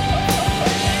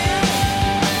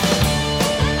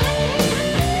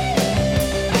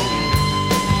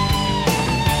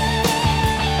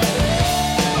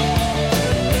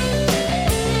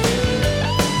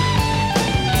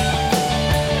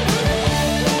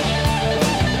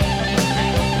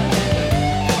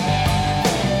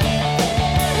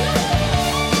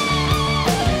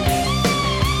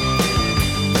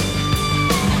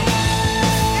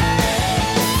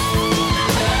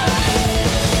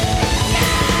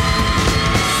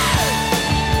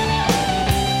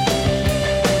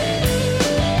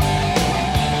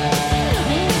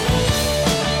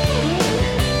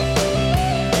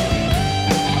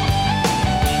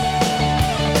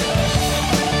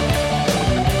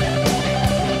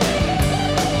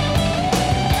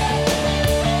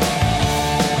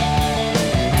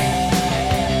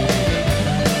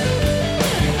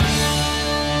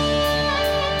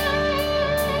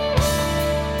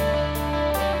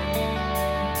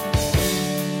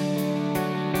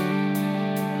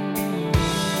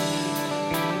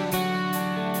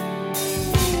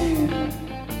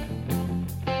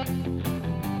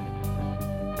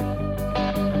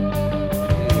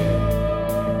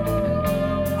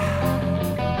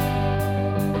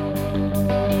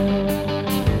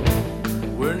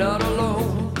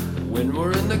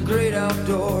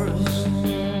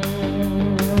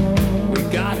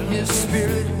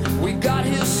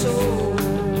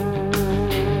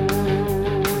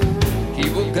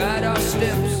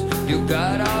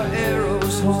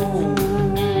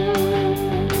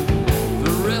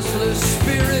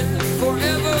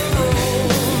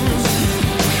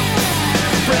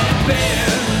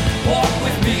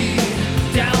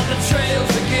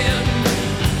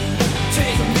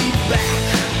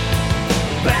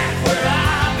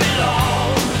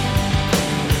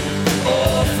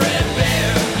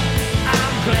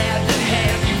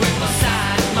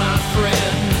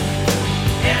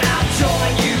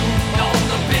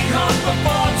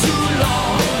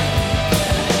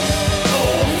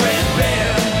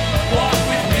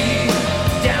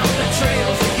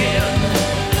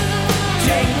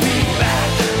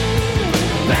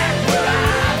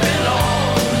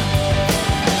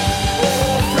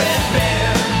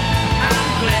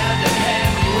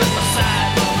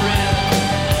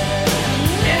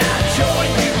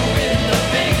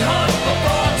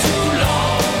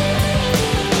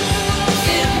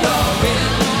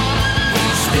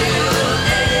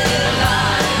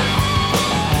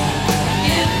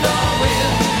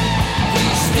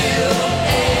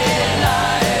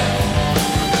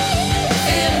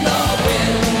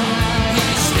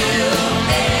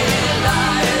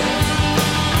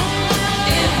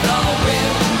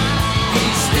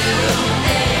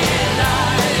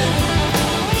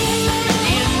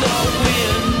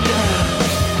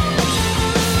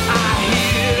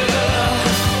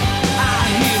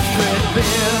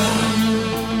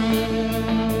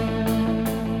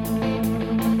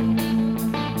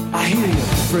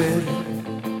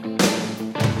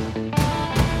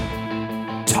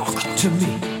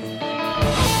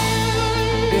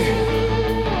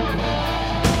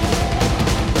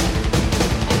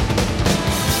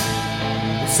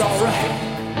 right.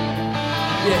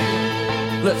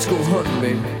 Yeah, let's go hunting,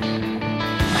 baby.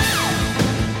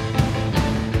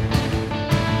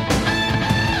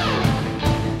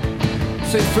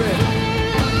 Say, Fred,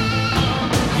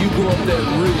 you go up that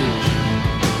ridge,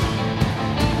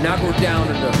 and I go down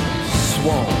in the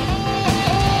swamp.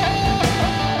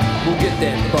 We'll get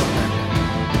that buck.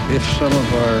 If some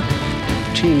of our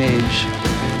teenage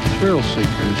thrill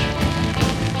seekers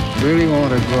really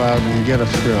want to go out and get a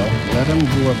thrill, let them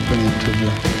go up into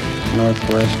the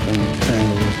northwest and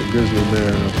tangle with the grizzly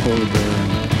bear, the polar bear,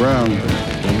 and the brown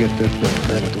bear. They'll get this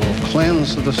that will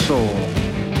cleanse the soul.